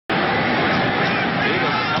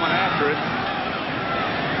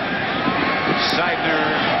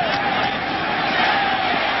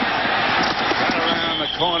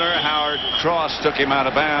cross took him out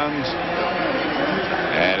of bounds.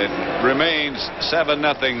 And it remains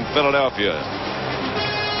 7-0 Philadelphia.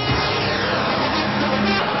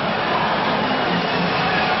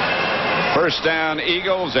 First down,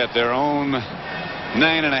 Eagles at their own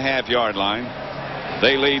 9.5-yard line.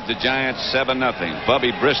 They lead the Giants 7-0.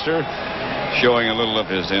 Bubby Brister showing a little of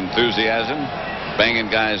his enthusiasm, banging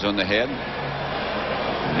guys on the head.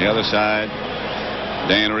 On the other side,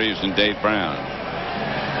 Dan Reeves and Dave Brown.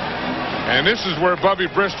 And this is where Bubby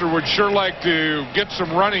Brister would sure like to get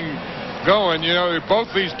some running going. You know, both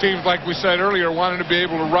these teams, like we said earlier, wanted to be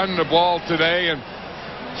able to run the ball today. And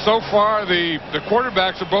so far, the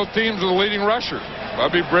quarterbacks of both teams are the leading rushers.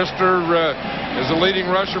 Bubby Brister is the leading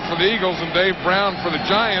rusher for the Eagles and Dave Brown for the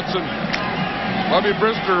Giants. And Bubby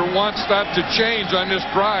Brister wants that to change on this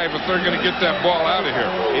drive if they're going to get that ball out of here.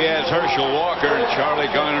 He has Herschel Walker and Charlie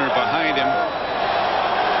Garner behind him.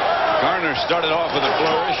 Garner started off with a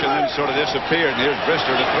flourish and then sort of disappeared. And here's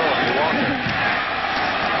Brister to throw it to Walker.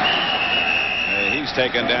 He's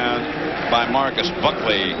taken down by Marcus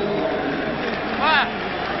Buckley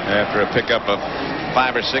after a pickup of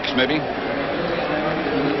 5 or 6 maybe.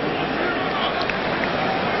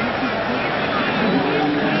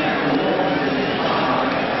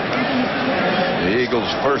 The Eagles'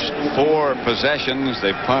 first 4 possessions,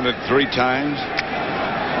 they punted 3 times.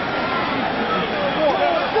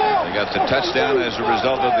 They got the touchdown as a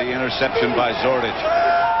result of the interception by Zordich.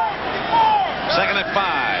 Second and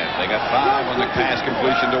 5. They got 5 on the pass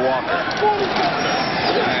completion to Walker.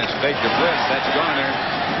 Giants fake the blitz. That's Garner.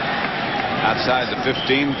 Outside the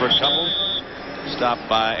 15 for a couple. Stopped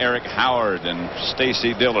by Eric Howard and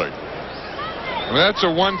Stacy Dillard. Well, that's the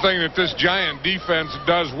one thing that this Giant defense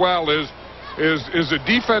does well is the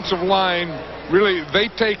defensive line. Really, they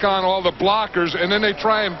take on all the blockers and then they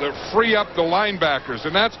try and free up the linebackers,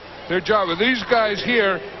 and that's their job. These guys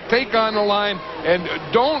here take on the line and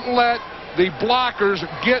don't let the blockers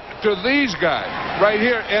get to these guys right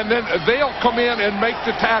here, and then they'll come in and make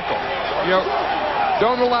the tackle. You know,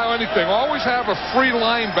 don't allow anything. Always have a free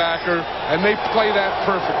linebacker, and they play that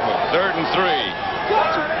perfectly. 3rd and 3.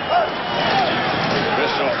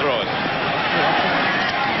 Bristol throw it.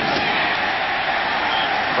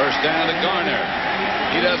 First down to Garner.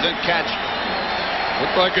 He doesn't catch.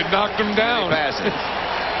 Looked like it knocked him down. He passes.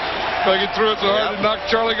 Like he threw it so hard to knock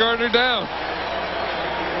Charlie Garner down.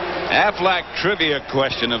 Aflac trivia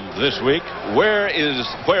question of this week: where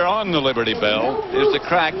on the Liberty Bell is the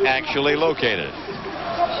crack actually located?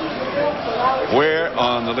 Where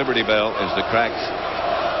on the Liberty Bell is the crack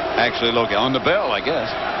actually located? On the bell, I guess.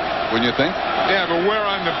 Wouldn't you think? Yeah, but where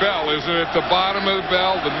on the bell? Is it at the bottom of the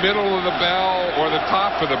bell, the middle of the bell, or the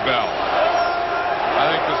top of the bell? I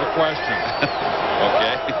think there's a question.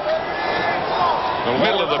 Okay. The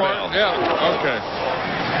middle of the bell. Yeah. Okay.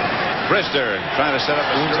 Brister trying to set up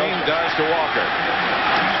a screen, does to Walker.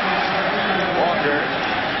 Walker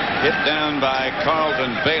hit down by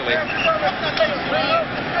Carlton Bailey.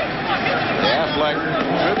 The Aflac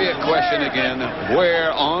trivia question again: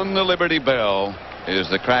 where on the Liberty Bell is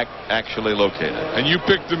the crack actually located? And you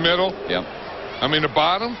picked the middle? Yep. I mean the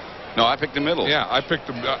bottom? No, I picked the middle. Yeah, I picked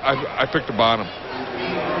the bottom.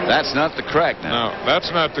 That's not the crack now. No,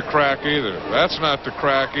 that's not the crack either. That's not the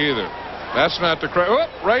crack either. That's not the crack. Oh,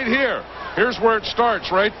 right here. Here's where it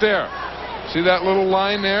starts, right there. See that little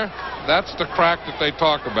line there? That's the crack that they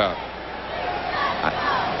talk about.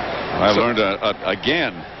 I learned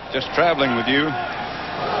again, just traveling with you.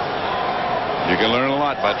 You can learn a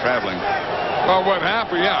lot by traveling. Well, what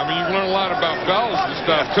happened? Yeah, I mean, you learn a lot about bells and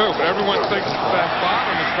stuff too. But everyone thinks that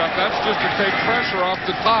bottom and stuff. That's just to take pressure off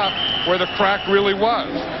the top where the crack really was.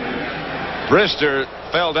 Brister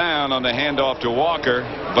fell down on the handoff to Walker,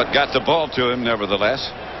 but got the ball to him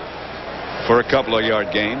nevertheless for a couple of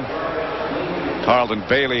yard gain. Carlton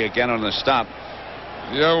Bailey again on the stop.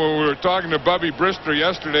 Yeah, when we were talking to Bubby Brister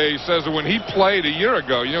yesterday, he says that when he played a year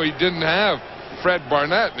ago, you know, he didn't have Fred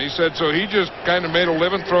Barnett, and he said so he just kind of made a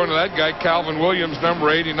living throwing to that guy Calvin Williams, number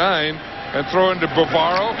 89, and throwing to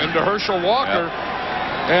Bavaro and to Herschel Walker. Yep.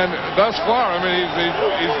 And thus far, I mean,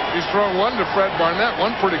 he's thrown one to Fred Barnett,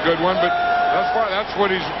 one pretty good one, but thus far that's what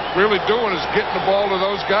he's really doing is getting the ball to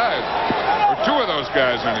those guys, or 2 of those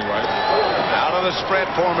guys anyway. Out of the spread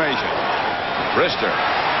formation, Brister.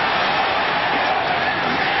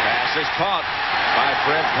 Pass is caught by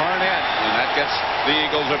Fred Barnett, and that gets the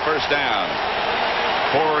Eagles a first down.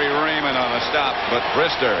 Corey Raymond on a stop, but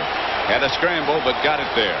Brister had a scramble but got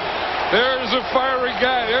it there. There's a fiery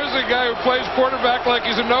guy. There's a guy who plays quarterback like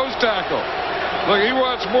he's a nose tackle. Look, he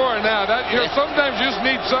wants more now. Sometimes you just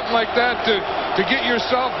need something like that to get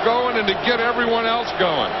yourself going and to get everyone else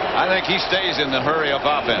going. I think he stays in the hurry-up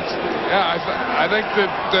offense. Yeah, I think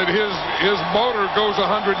that his motor goes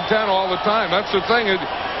 110 all the time. That's the thing.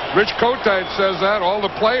 Rich Kotite says that. All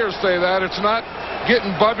the players say that. It's not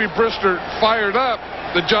getting Bubby Brister fired up.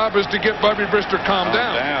 The job is to get Bubby Brister calmed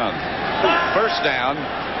down. First down.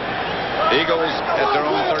 Eagles at their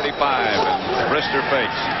own 35, and Brister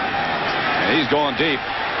fakes. And he's going deep.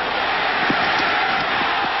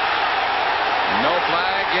 No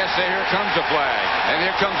flag. Yes, here comes a flag. And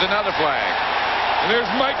here comes another flag. And there's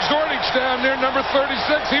Mike Zordich down there, number 36.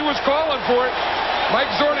 He was calling for it. Mike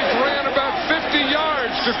Zordich ran about 50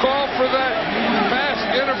 yards to call for that pass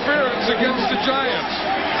interference against the Giants.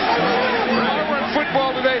 If I run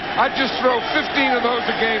football today, I'd just throw 15 of those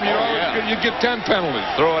a game. You get 10 penalties.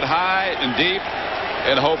 Throw it high and deep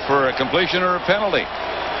and hope for a completion or a penalty.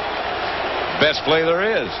 Best play there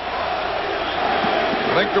is.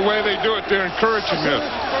 I think the way they do it, they're encouraging this.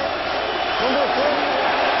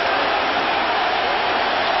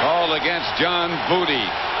 Called against John Booty.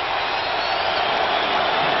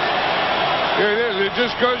 Here it is. It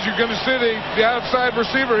just goes. You're going to see the outside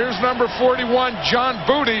receiver. Here's number 41, John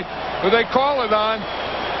Booty, who they call it on.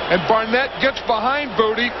 And Barnett gets behind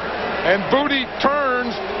Booty. And Booty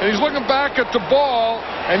turns, and he's looking back at the ball,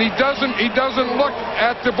 and he doesn't look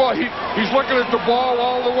at the ball. He's looking at the ball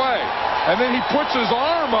all the way. And then he puts his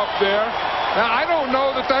arm up there. Now, I don't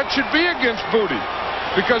know that should be against Booty,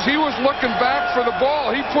 because he was looking back for the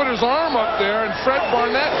ball. He put his arm up there, and Fred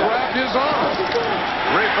Barnett grabbed his arm.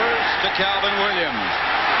 Reverse to Calvin Williams.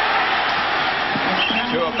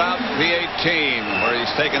 To about the 18, where he's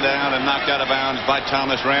taken down and knocked out of bounds by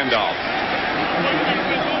Thomas Randolph.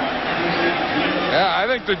 Yeah, I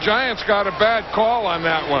think the Giants got a bad call on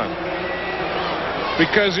that one.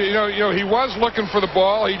 Because, he was looking for the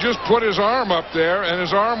ball. He just put his arm up there, and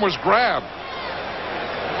his arm was grabbed.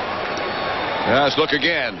 Yeah, let's look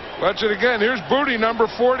again. Watch it again. Here's Booty, number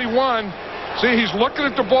 41. See, he's looking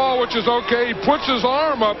at the ball, which is okay. He puts his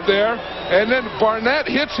arm up there, and then Barnett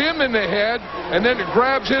hits him in the head, and then it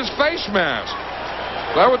grabs his face mask.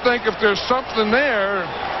 So I would think if there's something there,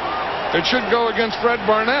 it should go against Fred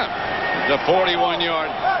Barnett. The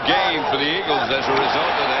 41-yard gain for the Eagles as a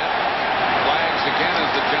result of that. Flags again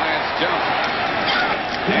as the Giants jump.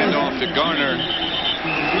 Hand off to Garner.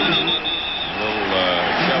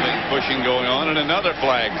 Shoving, pushing going on, and another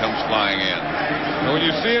flag comes flying in. And when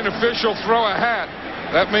you see an official throw a hat,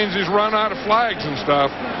 that means he's run out of flags and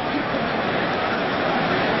stuff.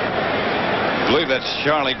 I believe that's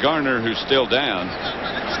Charlie Garner who's still down.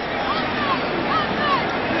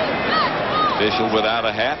 Official without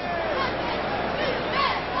a hat.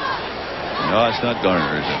 No, it's not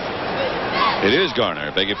Garner, is it? It is Garner.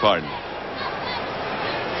 I beg your pardon.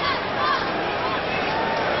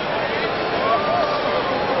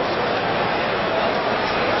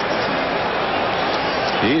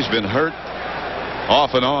 He's been hurt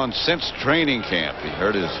off and on since training camp. He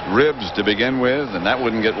hurt his ribs to begin with, and that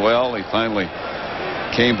wouldn't get well. He finally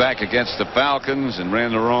came back against the Falcons and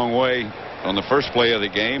ran the wrong way on the first play of the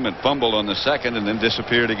game and fumbled on the second and then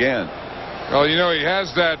disappeared again. Well, he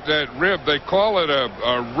has that rib. They call it a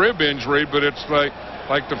rib injury, but it's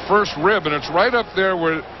like the first rib, and it's right up there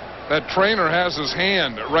where that trainer has his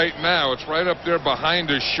hand right now. It's right up there behind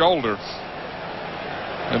his shoulder.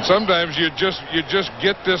 And sometimes you just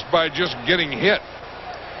get this by just getting hit.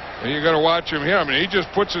 And you got to watch him here. I mean, he just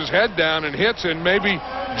puts his head down and hits, and maybe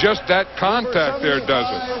just that contact there does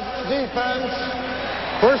it. Defense,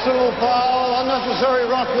 personal foul, unnecessary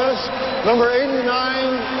roughness, number 89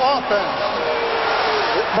 offense.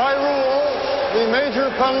 By rule, the major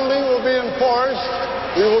penalty will be enforced.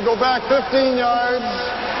 We will go back 15 yards,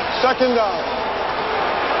 second down.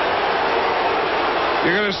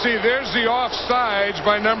 You're going to see there's the offsides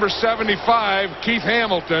by number 75, Keith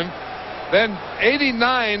Hamilton. Then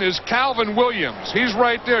 89 is Calvin Williams. He's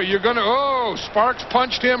right there. You're going to, Sparks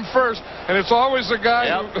punched him first, and it's always the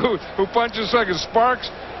guy who punches second. Sparks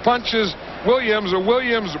punches Williams, or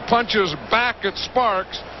Williams punches back at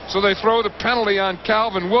Sparks, so they throw the penalty on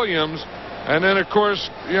Calvin Williams. And then, of course,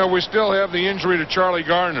 we still have the injury to Charlie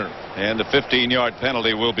Garner. And the 15-yard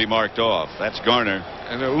penalty will be marked off. That's Garner.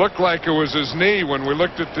 And it looked like it was his knee. When we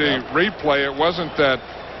looked at the replay, it wasn't that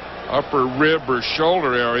upper rib or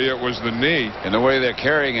shoulder area. It was the knee. And the way they're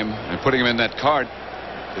carrying him and putting him in that cart,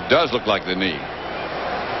 it does look like the knee.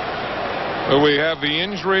 But we have the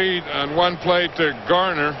injury on one play to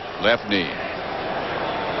Garner. Left knee.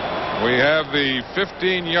 We have the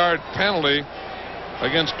 15-yard penalty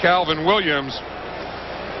against Calvin Williams.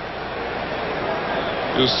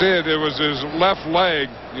 You'll see it. It was his left leg.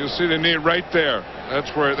 You'll see the knee right there.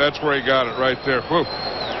 That's where he got it right there. Whew.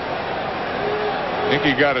 I think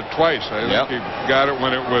he got it twice. I think he got it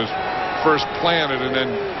when it was first planted, and then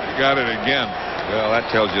he got it again. Well,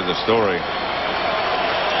 that tells you the story.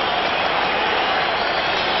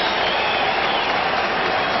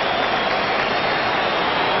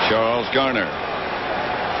 Charles Garner.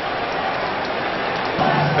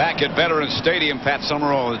 Back at Veterans Stadium, Pat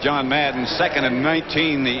Summerall with John Madden. 2nd and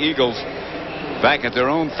 19, the Eagles back at their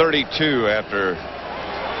own 32 after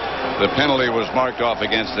the penalty was marked off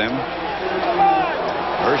against them.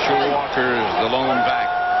 Herschel Walker is the lone back.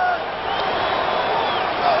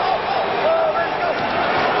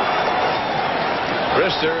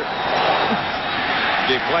 Brister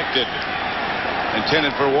deflected,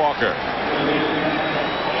 intended for Walker.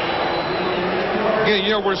 Yeah,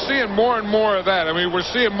 you know, we're seeing more and more of that. I mean, we're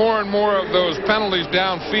seeing more and more of those penalties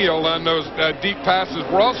downfield on those deep passes.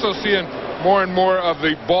 We're also seeing more and more of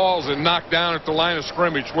the balls that knock down at the line of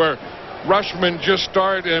scrimmage, where rushmen just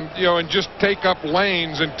start and just take up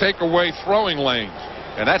lanes and take away throwing lanes.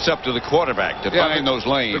 And that's up to the quarterback to find those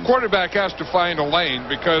lanes. The quarterback has to find a lane,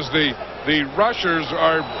 because the rushers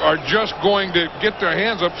are just going to get their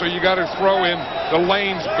hands up, so you got to throw in the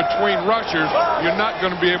lanes between rushers. You're not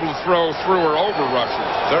going to be able to throw through or over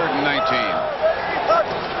rushers. 3rd and 19.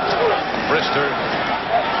 Brister.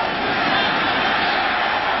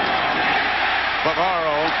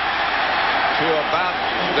 Bavaro to about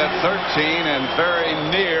the 13 and very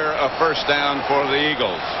near a first down for the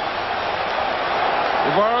Eagles.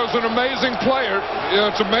 Bavaro's an amazing player. You know,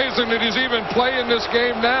 it's amazing that he's even playing this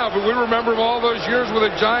game now, but we remember him all those years with the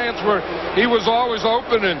Giants where he was always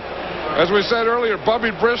open, and as we said earlier, Bubby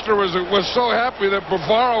Brister was so happy that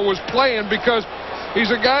Bavaro was playing, because he's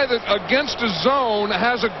a guy that against the zone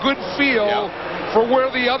has a good feel for where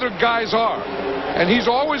the other guys are. And he's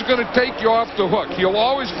always going to take you off the hook. He'll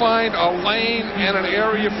always find a lane and an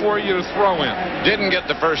area for you to throw in. Didn't get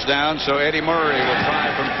the first down, so Eddie Murray will try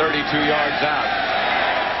from 32 yards out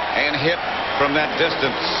and hit from that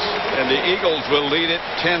distance. And the Eagles will lead it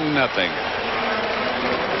 10-0.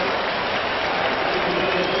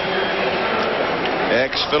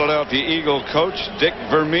 Ex-Philadelphia Eagle coach Dick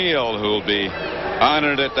Vermeil, who will be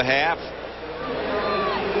honored at the half.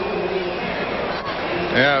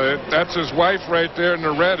 Yeah, that's his wife right there in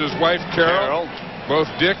the red, his wife Carol.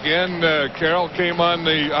 Both Dick and Carol came on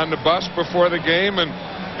the bus before the game, and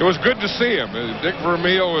it was good to see him. Dick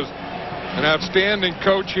Vermeil was an outstanding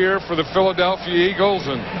coach here for the Philadelphia Eagles,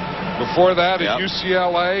 and before that at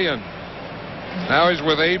UCLA, and now he's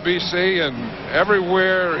with ABC, and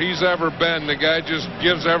everywhere he's ever been, the guy just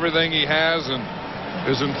gives everything he has and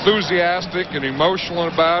is enthusiastic and emotional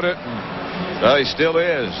about it. Well, he still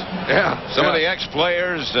is. Yeah. Some of the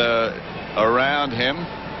ex-players around him.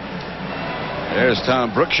 There's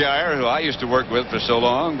Tom Brookshire, who I used to work with for so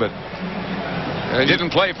long, but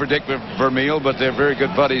didn't play for Dick Vermeil, but they're very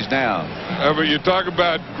good buddies now. But you talk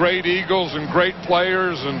about great Eagles and great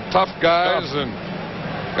players and tough guys and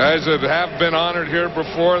guys that have been honored here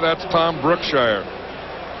before. That's Tom Brookshire.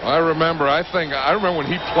 I remember when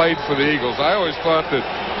he played for the Eagles, I always thought that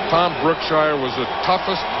Tom Brookshire was the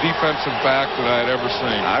toughest defensive back that I had ever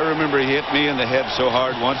seen. I remember he hit me in the head so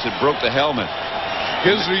hard once it broke the helmet.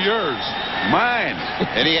 His or yours? Mine.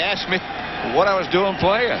 And he asked me what I was doing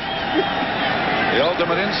playing. The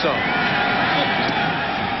ultimate insult.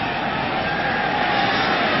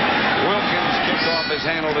 Wilkins kickoff is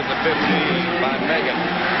handled at the 15 by Megan.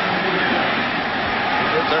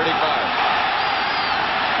 35.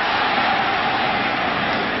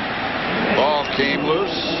 Ball came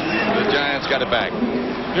loose. The Giants got it back.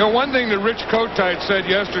 You know, one thing that Rich Kotite said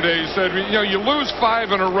yesterday, he said, you know, you lose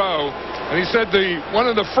 5 in a row, and he said one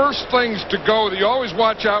of the first things to go that you always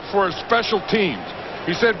watch out for is special teams.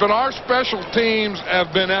 He said, but our special teams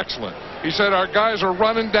have been excellent. He said, our guys are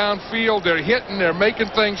running downfield, they're hitting, they're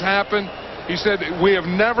making things happen. He said, we have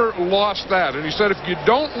never lost that. And he said, if you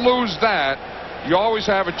don't lose that, you always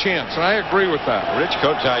have a chance. And I agree with that. Rich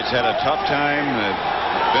Kotite's had a tough time,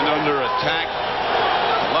 been under attack.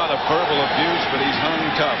 A lot of verbal abuse, but he's hung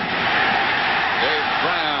tough. Dave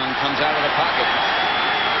Brown comes out of the pocket.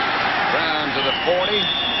 Brown to the 40.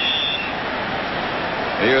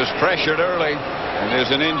 He was pressured early, and there's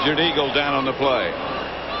an injured Eagle down on the play.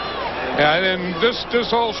 Yeah, and this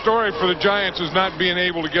whole story for the Giants is not being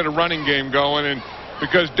able to get a running game going, and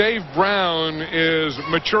because Dave Brown is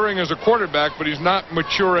maturing as a quarterback, but he's not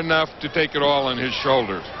mature enough to take it all on his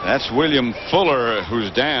shoulders. That's William Fuller, who's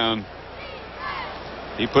down.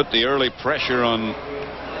 He put the early pressure on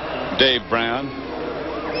Dave Brown.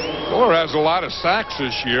 Fuller has a lot of sacks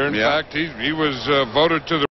this year. In fact, he was voted to the